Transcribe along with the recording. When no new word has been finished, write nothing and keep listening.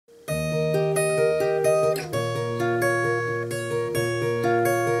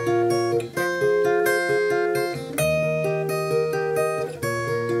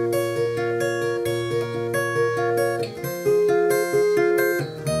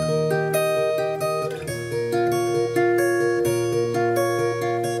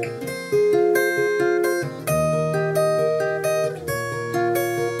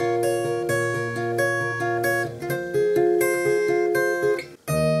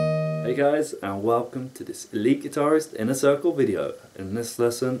Hey guys, and welcome to this Elite Guitarist Inner Circle video. In this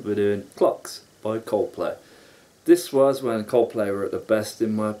lesson we're doing Clocks by Coldplay. This was when Coldplay were at their best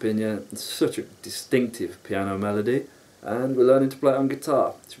in my opinion. It's such a distinctive piano melody and we're learning to play it on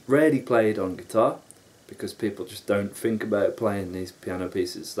guitar. It's rarely played on guitar because people just don't think about playing these piano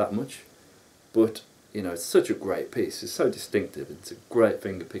pieces that much. But you know, it's such a great piece, it's so distinctive, it's a great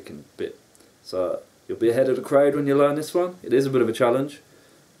finger picking bit. So you'll be ahead of the crowd when you learn this one. It is a bit of a challenge,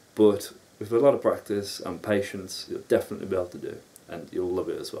 but with a lot of practice and patience you'll definitely be able to do it, and you'll love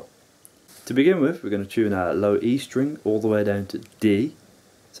it as well. To begin with, we're going to tune our low E string all the way down to D.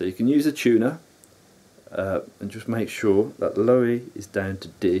 So you can use a tuner and just make sure that the low E is down to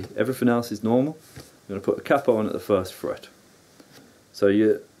D. Everything else is normal. I'm going to put a capo on at the first fret. So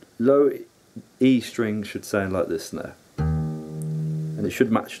your low E string should sound like this now, and it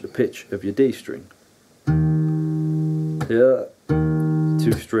should match the pitch of your D string. Here,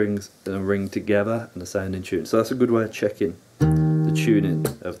 two strings and a ring together and they sound in tune. So that's a good way of checking the tuning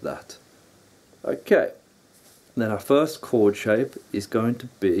of that. Okay, then our first chord shape is going to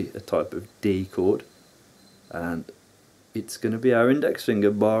be a type of D chord, and it's going to be our index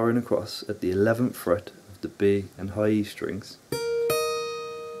finger barring across at the 11th fret of the B and high E strings,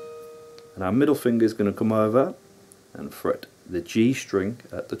 and our middle finger is going to come over and fret the G string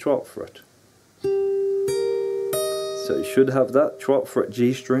at the 12th fret. So you should have that 12th fret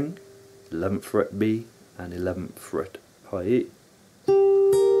G string, 11th fret B and 11th fret high E.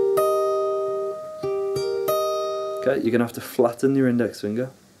 Okay, you're going to have to flatten your index finger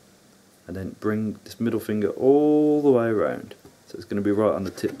and then bring this middle finger all the way around. So it's going to be right on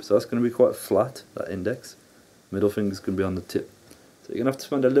the tip. So that's going to be quite flat, that index. Middle finger's going to be on the tip. So you're going to have to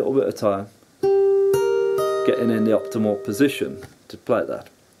spend a little bit of time getting in the optimal position to play that.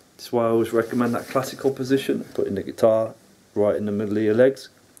 That's why I always recommend that classical position, putting the guitar right in the middle of your legs.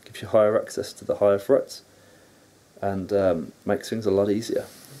 Gives you higher access to the higher frets and makes things a lot easier.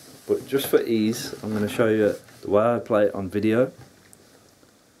 But just for ease, I'm going to show you the way I play it on video,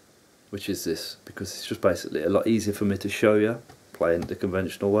 which is this, because it's just basically a lot easier for me to show you playing the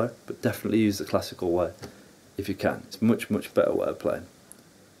conventional way, but definitely use the classical way if you can. It's a much better way of playing.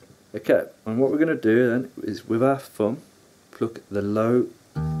 Okay, and what we're going to do then is with our thumb pluck the low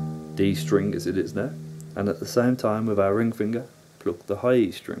D string as it is now, and at the same time with our ring finger pluck the high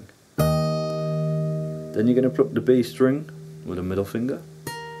E string. Then you're going to pluck the B string with the middle finger,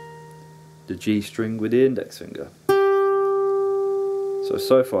 the G string with the index finger.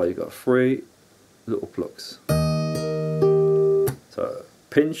 So far you've got 3 little plucks. So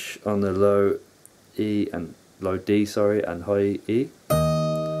pinch on the low E and low D, sorry, and high E.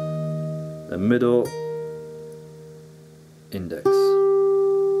 The middle index.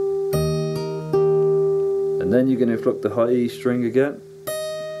 And then you're going to pluck the high E string again,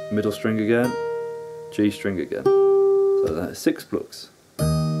 middle string again, G string again. So that's 6 plucks.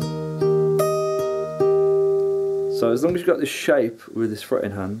 So as long as you've got this shape with this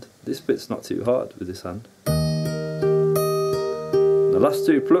fretting hand, this bit's not too hard with this hand. The last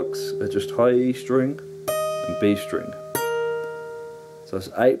 2 plucks are just high E string and B string. So it's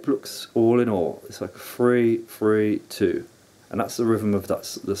 8 plucks all in all. It's like 3, 3, 2. And that's the rhythm of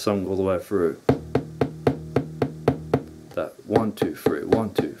the song all the way through. That 1, 2, 3,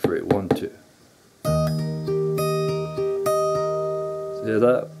 1, 2, 3, 1, 2. So hear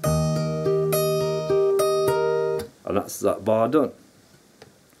that? And that's that bar done.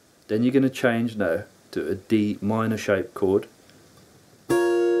 Then you're going to change now to a D minor shaped chord,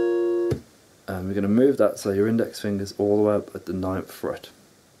 and we're going to move that so your index finger's all the way up at the 9th fret.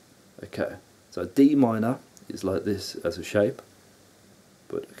 Okay, so D minor is like this as a shape,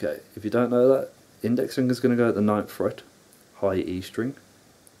 but okay, if you don't know that, index finger's going to go at the 9th fret, high E string,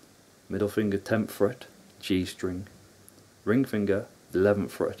 middle finger 10th fret, G string, ring finger 11th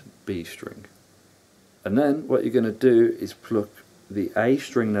fret, B string. And then what you're going to do is pluck the A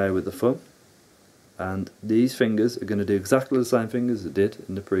string now with the thumb, and these fingers are going to do exactly the same thing as it did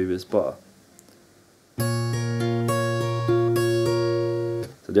in the previous bar.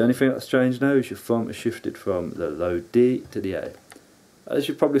 So the only thing that's changed now is your thumb has shifted from the low D to the A. As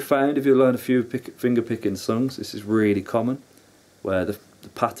you've probably found if you learn a few finger picking songs, this is really common, where the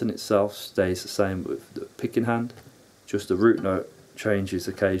pattern itself stays the same with the picking hand, just the root note changes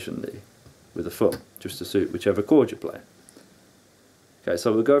occasionally with the thumb, just to suit whichever chord you play. Okay,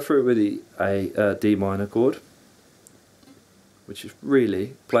 so we'll go through it with the D minor chord, which is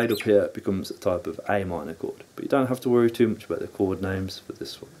really, played up here, it becomes a type of A minor chord. But you don't have to worry too much about the chord names for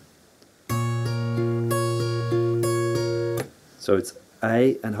this one. So it's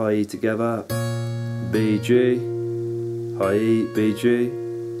A and high E together, B, G, high E, B, G,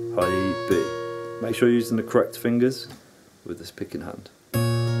 high E, B. Make sure you're using the correct fingers with this picking hand.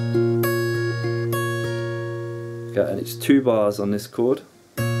 Okay, and it's 2 bars on this chord.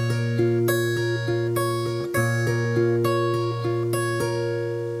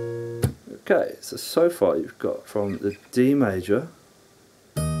 Okay, so far you've got from the D major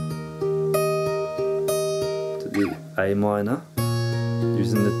to the A minor,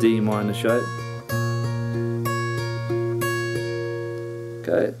 using the D minor shape.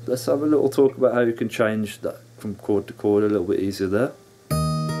 Okay, let's have a little talk about how you can change that from chord to chord a little bit easier there.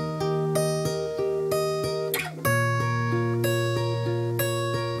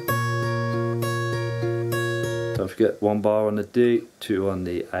 Don't forget 1 bar on the D, 2 on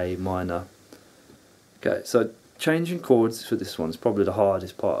the A minor. Okay, so changing chords for this one is probably the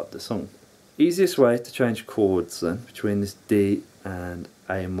hardest part of the song. Easiest way to change chords then between this D and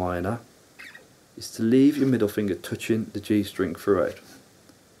A minor is to leave your middle finger touching the G string throughout.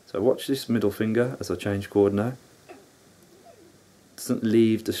 So watch this middle finger as I change chord now. It doesn't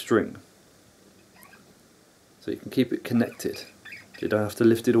leave the string. So you can keep it connected. You don't have to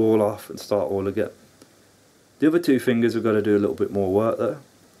lift it all off and start all again. The other 2 fingers have got to do a little bit more work though.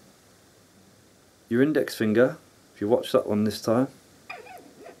 Your index finger, if you watch that one this time,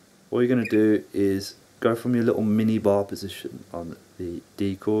 all you're going to do is go from your little mini bar position on the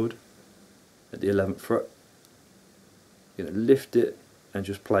D chord at the 11th fret. You're going to lift it and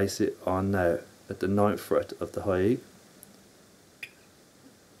just place it on now at the 9th fret of the high E.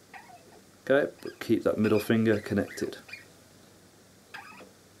 Okay, but keep that middle finger connected.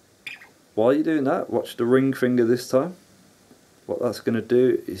 While you're doing that, watch the ring finger this time. What that's going to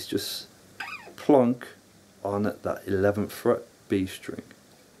do is just plonk on that 11th fret B string,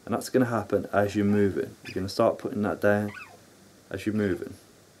 and that's going to happen as you're moving. You're going to start putting that down as you're moving.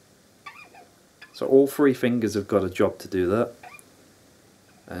 So all 3 fingers have got a job to do that,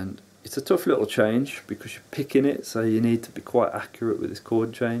 and it's a tough little change because you're picking it, so you need to be quite accurate with this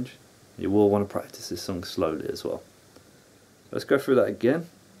chord change. You will want to practice this song slowly as well. Let's go through that again.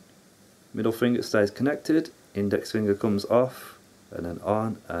 Middle finger stays connected, index finger comes off and then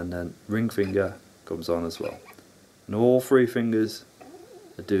on, and then ring finger comes on as well. And all 3 fingers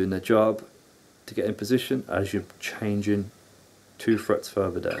are doing their job to get in position as you're changing 2 frets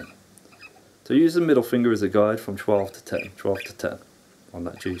further down. So use the middle finger as a guide from 12 to 10, 12 to 10 on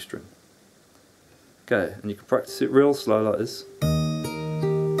that G string. Okay, and you can practice it real slow like this.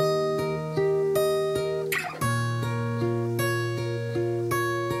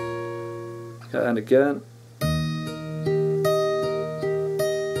 Okay, and again.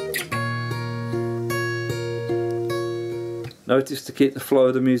 Notice to keep the flow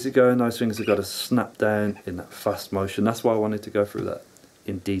of the music going, those things have got to snap down in that fast motion. That's why I wanted to go through that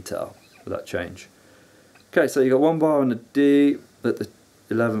in detail with that change. Okay, so you got 1 bar on the D at the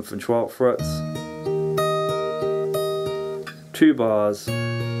 11th and 12th frets, 2 bars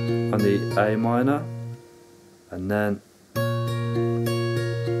on the A minor, and then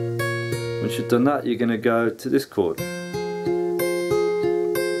once you've done that, you're going to go to this chord,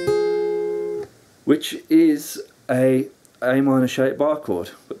 which is a minor shaped bar chord,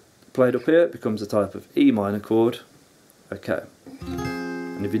 but played up here it becomes a type of E minor chord. Okay,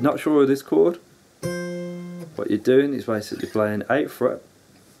 and if you're not sure of this chord, what you're doing is basically playing 8th fret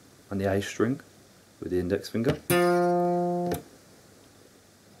on the A string with the index finger,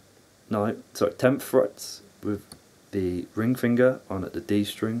 10th frets with the ring finger on at the D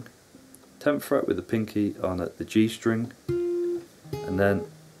string, 10th fret with the pinky on at the G string, and then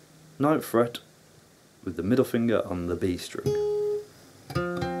 9th fret with the middle finger on the B string.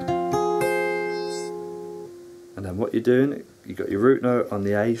 And then what you're doing, you got your root note on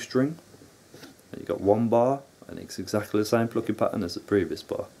the A string, and you got 1 bar, and it's exactly the same plucking pattern as the previous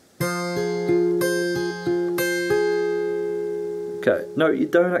bar. Okay, no, you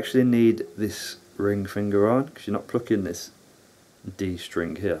don't actually need this ring finger on because you're not plucking this D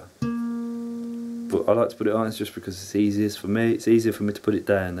string here. But I like to put it on, it's just because it's easiest for me. It's easier for me to put it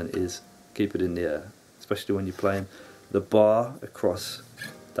down than it is keep it in the air, especially when you're playing the bar across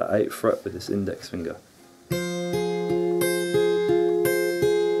that 8th fret with this index finger.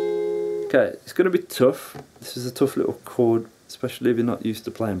 Okay, it's going to be tough. This is a tough little chord, especially if you're not used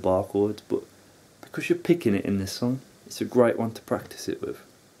to playing bar chords, but because you're picking it in this song, it's a great one to practice it with.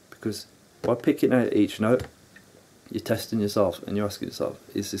 Because by picking out each note, you're testing yourself and you're asking yourself,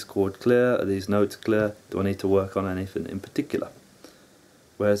 is this chord clear? Are these notes clear? Do I need to work on anything in particular?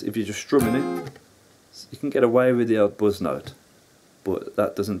 Whereas if you're just strumming it, you can get away with the odd buzz note, but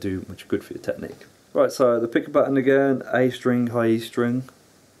that doesn't do much good for your technique. Right, so the picker pattern again, A string, high E string,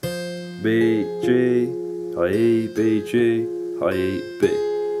 B, G, high E, B, G, high E, B.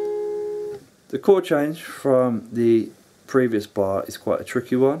 The chord change from the previous bar is quite a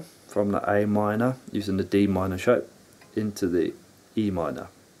tricky one, from the A minor using the D minor shape into the E minor.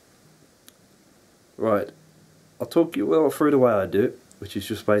 Right, I'll talk you well through the way I do it, which is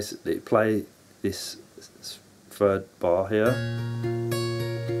just basically play this third bar here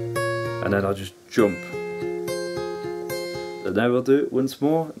and then I'll just jump, and then we'll do it once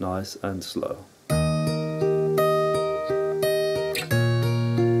more, nice and slow.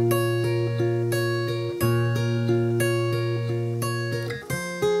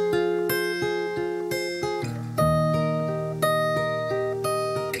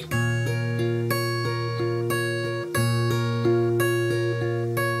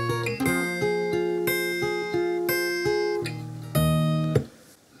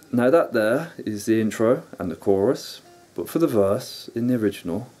 Now that there is the intro and the chorus, but for the verse, in the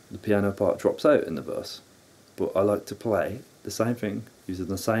original, the piano part drops out in the verse. But I like to play the same thing using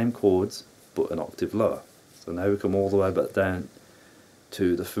the same chords, but an octave lower. So now we come all the way back down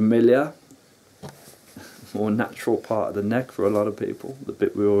to the familiar, more natural part of the neck for a lot of people, the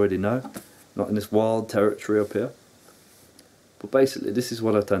bit we already know, not in this wild territory up here. But basically this is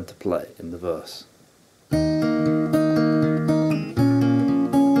what I tend to play in the verse.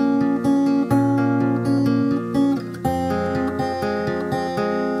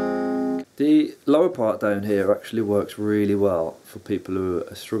 The lower part down here actually works really well for people who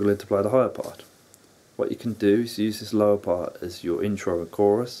are struggling to play the higher part. What you can do is use this lower part as your intro and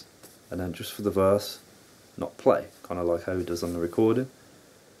chorus, and then just for the verse, not play, kind of like how he does on the recording.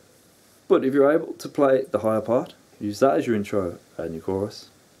 But if you're able to play the higher part, use that as your intro and your chorus,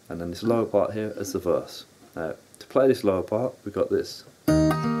 and then this lower part here as the verse. Now, to play this lower part, we've got this.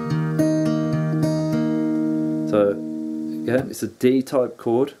 So, again, it's a D type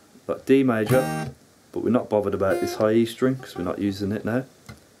chord, like D major, but we're not bothered about this high E string because we're not using it now.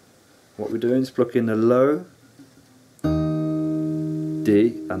 What we're doing is plucking the low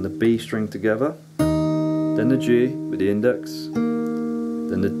D and the B string together, then the G with the index,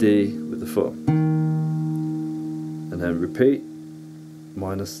 then the D with the thumb, and then repeat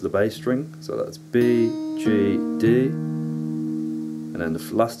minus the bass string, so that's B, G, D, and then the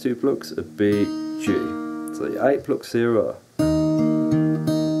last two plucks are B, G. So the 8 plucks here are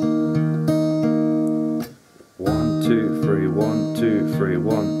 1, 2, 3, 1, 2, 3,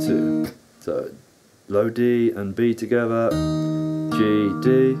 1, 2. So low D and B together, G,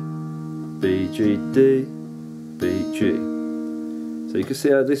 D, B, G, D, B, G. So you can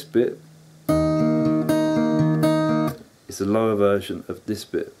see how this bit is the lower version of this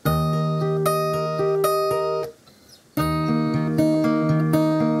bit.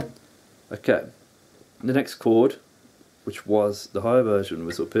 Okay, the next chord, which was the higher version,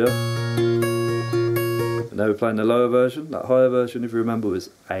 was up here. And now we're playing the lower version. That higher version, if you remember, was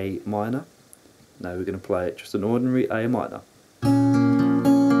A minor. Now we're going to play just an ordinary A minor.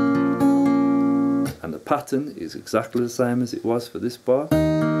 And the pattern is exactly the same as it was for this bar,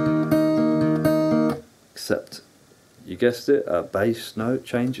 except, you guessed it, our bass note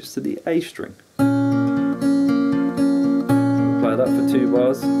changes to the A string. We'll play that for 2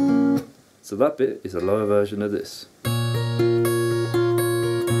 bars. So that bit is a lower version of this.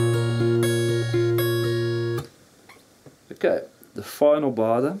 Okay, the final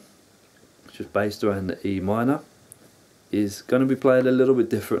bar then, which is based around the E minor, is going to be played a little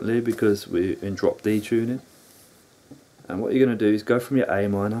bit differently because we're in drop D tuning. And what you're going to do is go from your A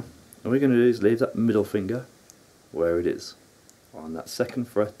minor, and what you're going to do is leave that middle finger where it is, on that 2nd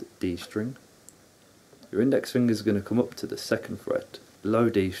fret D string. Your index finger is going to come up to the 2nd fret low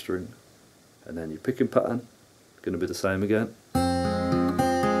D string, and then your picking pattern is going to be the same again,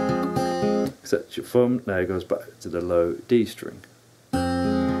 except your thumb now goes back to the low D string.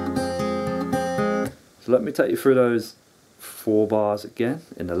 So let me take you through those 4 bars again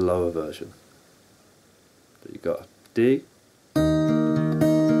in the lower version. So you've got D,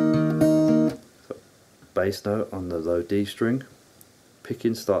 so bass note on the low D string,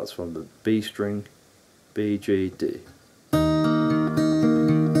 picking starts from the B string, B, G, D. Then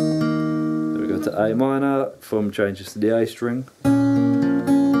we go to A minor, thumb changes to the A string, 2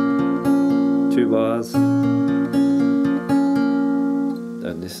 bars,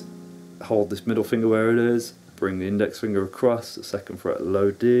 then this, hold this middle finger where it is, bring the index finger across the 2nd fret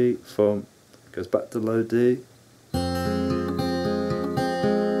low D, thumb goes back to low D, and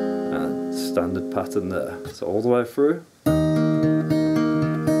standard pattern there. So all the way through.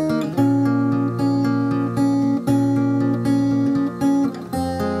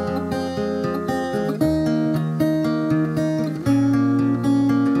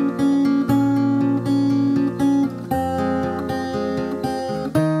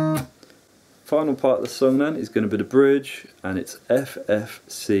 final part of the song then is going to be the bridge, and it's F, F,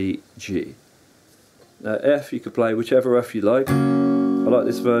 C, G. Now F, you could play whichever F you like. I like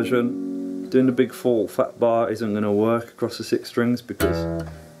this version. Doing the big full fat bar isn't going to work across the 6 strings because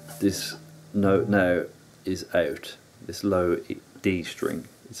this note now is out. This low D string,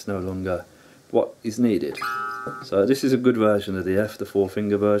 it's no longer what is needed. So this is a good version of the F, the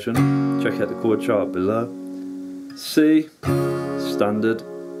 4-finger version. Check out the chord chart below. C, standard,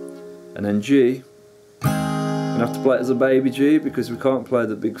 and then G. I'm going to have to play it as a baby G because we can't play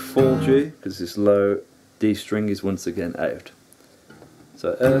the big full G because this low D string is once again out.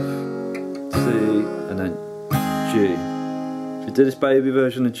 So F, C, and then G. If you do this baby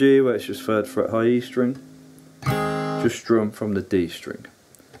version of G where it's just 3rd fret high E string, just strum from the D string.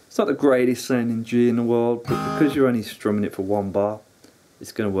 It's not the greatest sounding G in the world, but because you're only strumming it for 1 bar,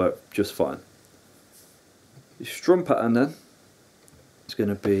 it's going to work just fine. The strum pattern then is going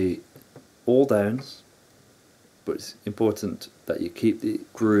to be all downs, but it's important that you keep the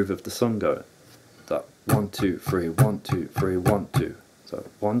groove of the song going. That 1, 2, 3, 1, 2, 3, 1, 2. So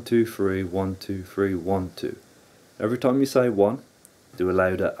 1, 2, 3, 1, 2, 3, 1, 2. Every time you say 1, do a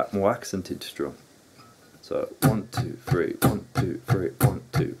louder, more accented strum. So 1, 2, 3, 1, 2, 3, 1,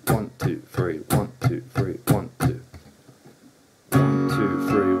 2, 1, 2, 3, 1, 2, 3, 1, 2. 1, 2,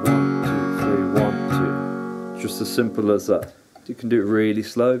 3, 1, 2, 3, 1, 2. Just as simple as that. You can do it really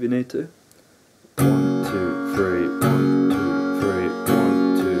slow if you need to. 1, 2, 3, 1, 2, 3,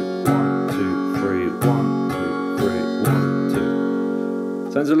 1, 2, 1, 2, 3, 1, 2, 3, 1,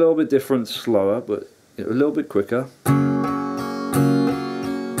 2. Sounds a little bit different, slower, but a little bit quicker.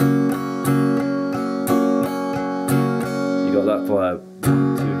 That vibe.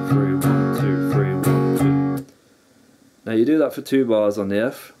 1, 2, 3, 1, 2, 3, 1, 2. Now you do that for 2 bars on the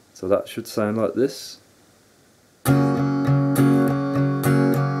F, so that should sound like this.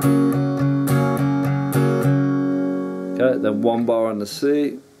 Okay, then 1 bar on the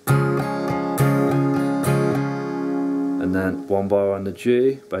C, and then 1 bar on the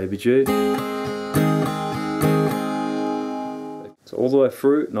G, baby G. So all the way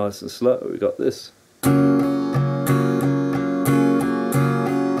through, nice and slow, we got this.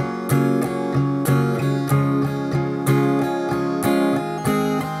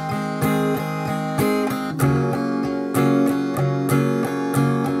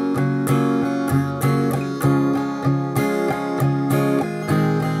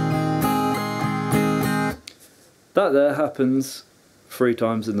 That there happens 3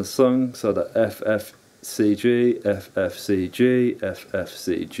 times in the song, so that F, F, C, G, F, F, C, G, F, F,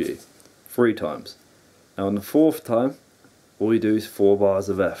 C, G. 3 times. Now on the 4th time, all you do is 4 bars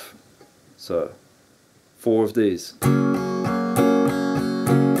of F. So, 4 of these.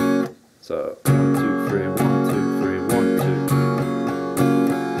 So, 1, 2, 3, 1, 2, 3, 1,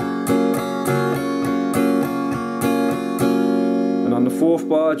 2. And on the 4th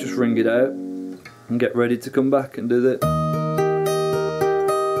bar, just ring it out. And get ready to come back and do that.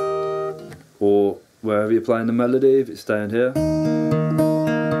 Or wherever you're playing the melody, if it's down here.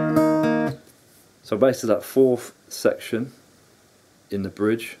 So basically that 4th section in the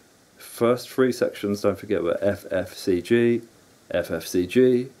bridge, first 3 sections, don't forget, were F, F, C, G, F, F, C,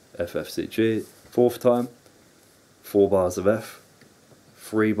 G, F, F, C, G. 4th time, 4 bars of F,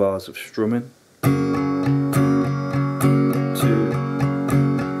 3 bars of strumming, 2,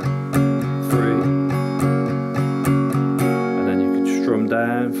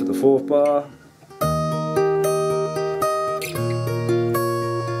 down for the 4th bar,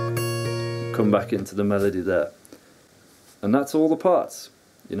 come back into the melody there, and that's all the parts.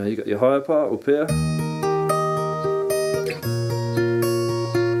 You know, you got your higher part up here,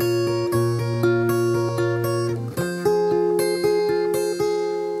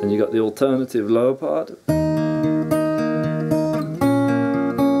 and you got the alternative lower part.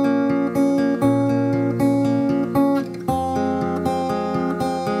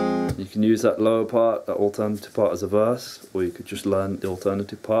 You can use that lower part, that alternative part, as a verse, or you could just learn the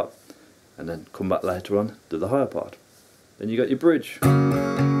alternative part and then come back later on, do the higher part. Then you got your bridge.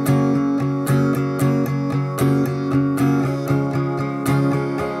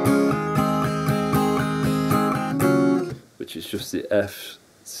 Which is just the F,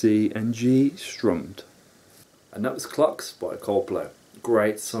 C and G strummed. And that was Clocks by Coldplay.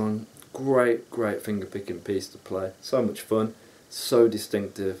 Great song, great finger picking piece to play. So much fun, so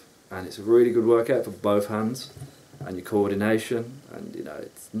distinctive. And it's a really good workout for both hands and your coordination, and you know,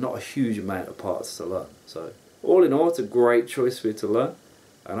 it's not a huge amount of parts to learn. So all in all, it's a great choice for you to learn,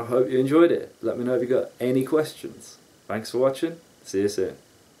 and I hope you enjoyed it. Let me know if you got any questions. Thanks for watching, see you soon.